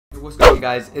What's going on,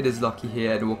 guys? It is Lucky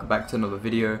here and welcome back to another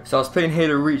video. So I was playing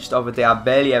Halo Reach the other day. I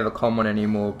barely ever come on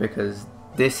anymore because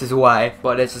this is why.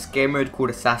 But there's this game mode called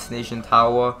Assassination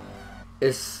Tower.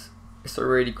 It's a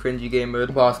really cringy game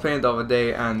mode. But I was playing it the other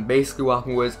day and basically what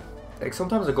happened was, like,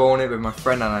 sometimes I go on it with my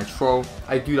friend and I troll.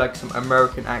 I do like some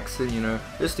American accent, you know,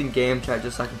 just in game chat,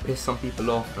 just so I can piss some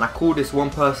people off. And I called this one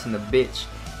person a bitch.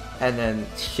 And then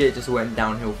shit just went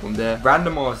downhill from there.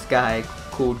 Random ass guy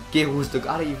called Giggles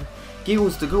the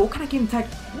Giggles the What kind of game tag?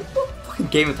 What the fucking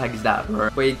game tag is that, bro?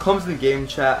 But he comes in the game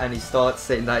chat and he starts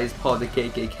saying that he's part of the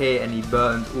KKK and he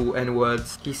burned all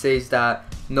N-words. He says that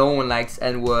no one likes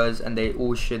N-words and they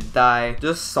all should die.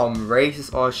 Just some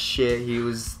racist ass shit. He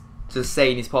was just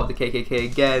saying he's part of the KKK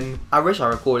again. I wish I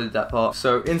recorded that part.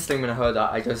 So instantly when I heard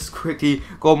that, I just quickly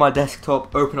go on my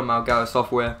desktop, open up my Elgato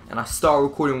software, and I start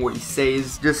recording what he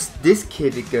says. Just this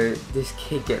kid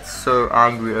gets so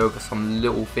angry over some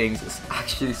little things. It's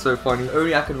actually so funny.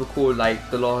 Only I could record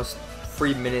like the last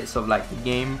 3 minutes of like the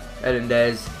game, and then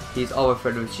there's his other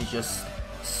friend which is just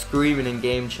screaming in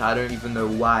game chat. I don't even know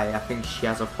why. I think she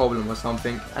has a problem or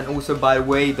something. And also, by the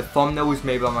way, the thumbnail was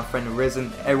made by my friend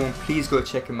Risen. Everyone please go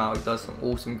check him out. He does some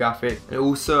awesome graphic. And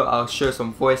also I'll show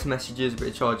some voice messages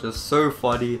which are just so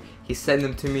funny. He sent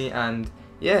them to me, and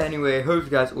yeah, anyway, hope you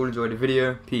guys all enjoyed the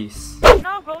video. Peace.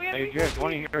 No, bro, Hey, Jeff,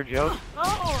 want to hear a joke? No.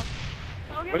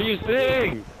 What do you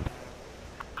think?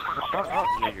 Shut up,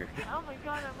 nigger. Oh my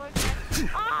god, I'm like...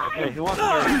 Okay, who wants to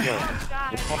hear a joke?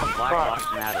 It's called Black Box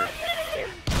Matters.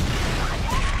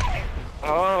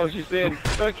 Oh, she's saying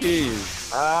cookies.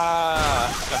 Ah.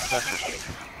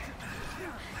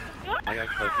 I got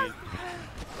cookies.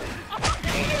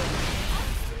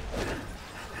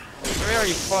 Come here,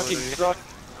 you fucking suck.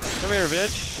 Come here,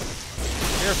 bitch.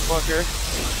 Here, fucker.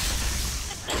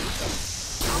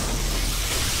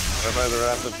 What about the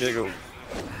wrath of Giggles?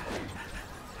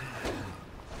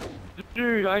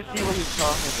 Dude, I see what he's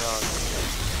talking about.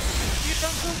 You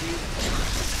done cookies?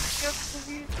 You have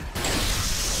cookies?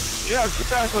 Yeah,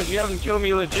 exactly. You haven't killed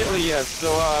me legitly yet, so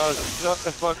shut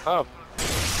the fuck up.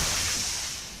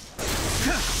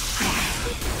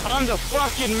 I'm the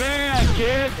fucking man,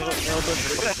 kid.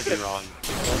 You're wrong.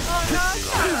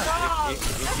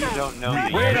 If you don't know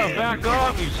me, wait up, back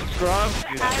off, you scrub.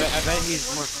 I bet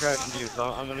he's more cracked than you,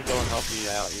 so I'm gonna go and help you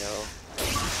out, yo.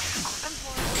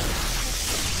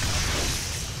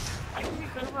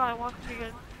 I want to be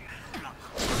good.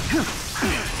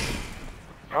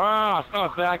 Ah,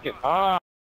 stop backing. Ah.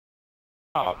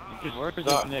 You just where's this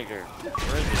nigger?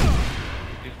 Where is he?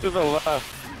 He's to the left.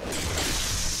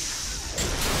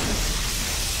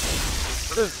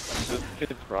 What is this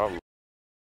kid's problem?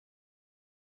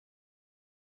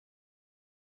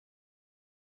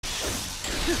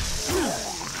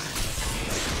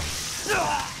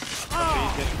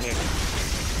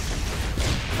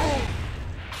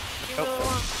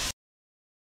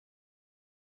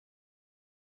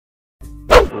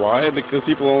 Why? Because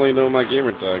people only know my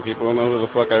gamer tag. People don't know who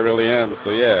the fuck I really am. So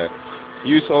yeah,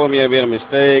 you told me I made a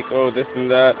mistake. Oh, this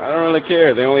and that. I don't really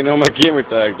care. They only know my gamer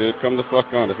tag, dude. Come the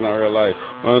fuck on. It's not real life.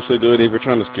 Honestly, dude, if you're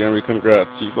trying to scare me,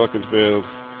 congrats. You fucking failed,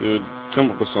 dude.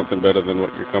 Come up with something better than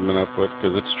what you're coming up with,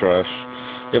 because it's trash.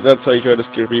 If that's how you try to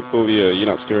scare people, yeah, you're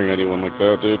not scaring anyone like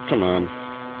that, dude. Come on.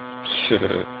 Shit.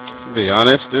 To be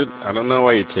honest, dude, I don't know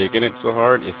why you're taking it so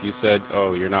hard. If you said,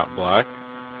 oh, you're not black,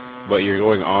 but you're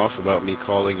going off about me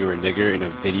calling you a nigger in a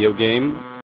video game,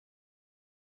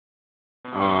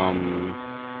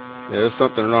 there's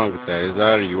something wrong with that. Is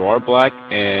either you are black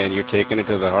and you're taking it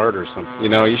to the heart or something. You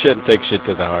know, you shouldn't take shit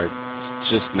to the heart.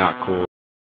 It's just not cool.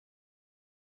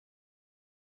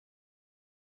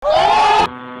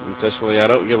 Especially, I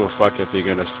don't give a fuck if you're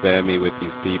gonna spam me with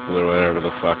these people or whatever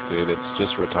the fuck, dude. It's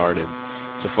just retarded.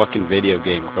 It's a fucking video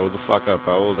game. Grow the fuck up.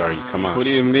 How old are you? Come on. What do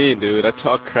you mean, dude? I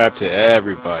talk crap to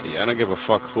everybody. I don't give a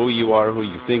fuck who you are, who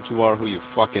you think you are, who you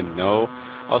fucking know.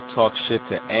 I'll talk shit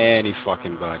to any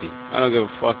fucking body. I don't give a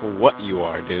fuck what you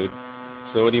are, dude.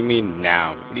 So what do you mean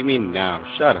now? What do you mean now?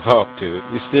 Shut up, dude.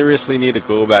 You seriously need to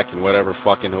go back in whatever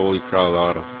fucking hole you crawled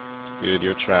out of. Dude,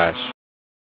 you're trash.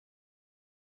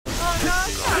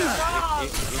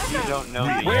 If you don't know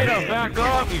me, wait up, back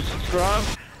off, you scrub.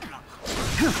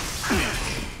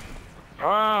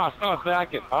 Ah, stop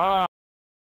backing. Ah.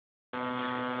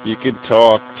 You could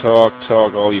talk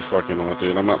all you fucking want,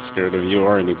 dude. I'm not scared of you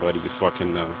or anybody you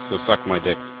fucking know. So suck my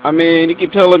dick. I mean, you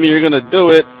keep telling me you're gonna do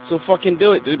it, so fucking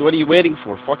do it, dude. What are you waiting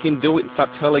for? Fucking do it and stop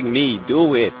telling me.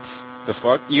 Do it. The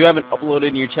fuck? You haven't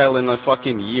uploaded your channel in a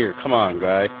fucking year. Come on,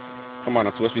 guy. Come on,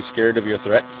 I'm supposed to be scared of your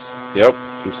threats? Yep,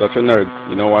 I'm such a nerd.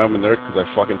 You know why I'm a nerd? Because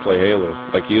I fucking play Halo,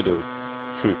 like you do.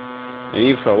 And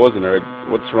even if I was a nerd,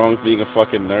 what's wrong with being a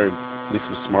fucking nerd? At least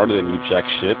I'm smarter than you, jack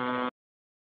shit.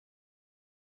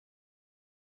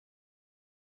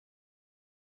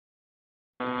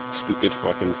 Stupid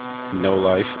fucking no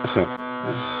life.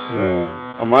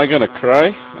 Am I gonna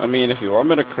cry? I mean, if you want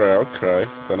me to cry, I'll cry.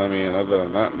 But I mean, other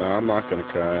than that, no, I'm not gonna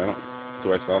cry.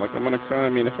 Do I sound like I'm gonna cry? I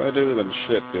mean, if I do, then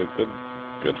shit, dude.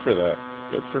 Good for that.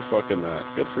 Good for fucking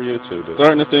that. Good for you too, dude.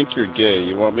 Starting to think you're gay.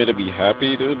 You want me to be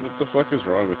happy, dude? What the fuck is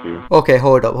wrong with you? Okay,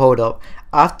 hold up.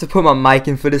 I have to put my mic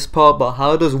in for this part, but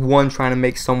how does one trying to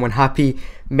make someone happy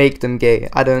make them gay?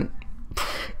 I don't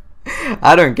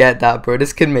get that, bro.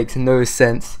 This kid makes no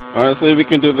sense. Honestly, we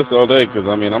can do this all day, because,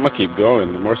 I mean, I'm going to keep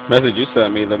going. The more message you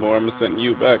send me, the more I'm sending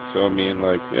you back. So, I mean,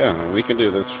 like, yeah, we can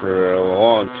do this for a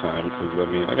long time, because, I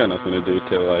mean, I got nothing to do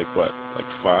till, like, what, like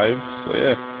 5? So,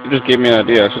 yeah, you just gave me an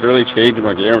idea. I should really change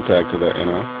my gamer tag to that, you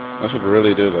know? I should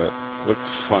really do that. Looks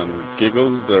fun.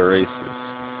 Giggles the racist.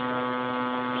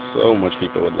 So much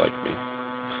people would like me.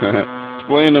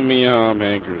 Explain to me how I'm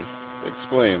angry.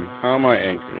 Explain. How am I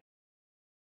angry?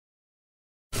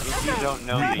 You don't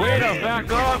know me. Wait up,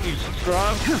 back off, you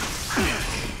scrub!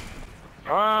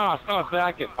 Stop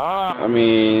backing. I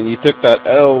mean, you took that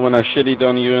L when I shittied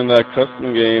on you in that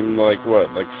custom game, like,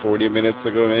 what, like 40 minutes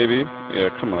ago, maybe? Yeah,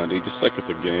 come on, dude, you suck at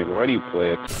the game. Why do you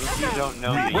play it? You don't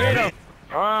know me. Wait up!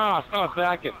 Stop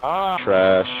backing.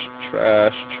 Trash.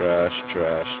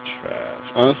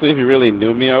 Honestly, if you really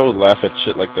knew me, I would laugh at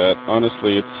shit like that.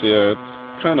 Honestly, it's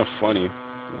kind of funny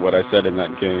what I said in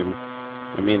that game.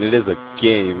 I mean, it is a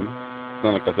game. It's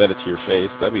not like I said it to your face.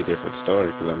 That'd be a different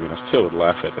story, because, I mean, I still would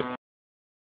laugh at it.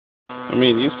 I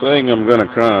mean, you saying I'm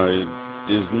gonna cry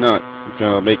is not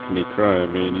gonna make me cry. I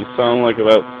mean, you sound like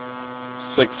about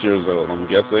 6 years old, I'm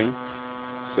guessing,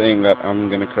 saying that I'm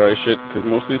gonna cry shit, because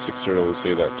mostly 6-year-olds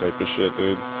say that type of shit,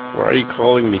 dude. Why are you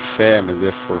calling me fam as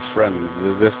if we're friends,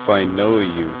 as if I know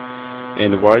you?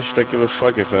 And why should I give a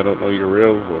fuck if I don't know your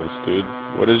real voice, dude?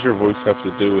 What does your voice have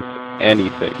to do with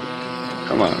anything?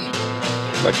 Come on.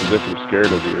 Like as if I'm scared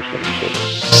of you or some shit.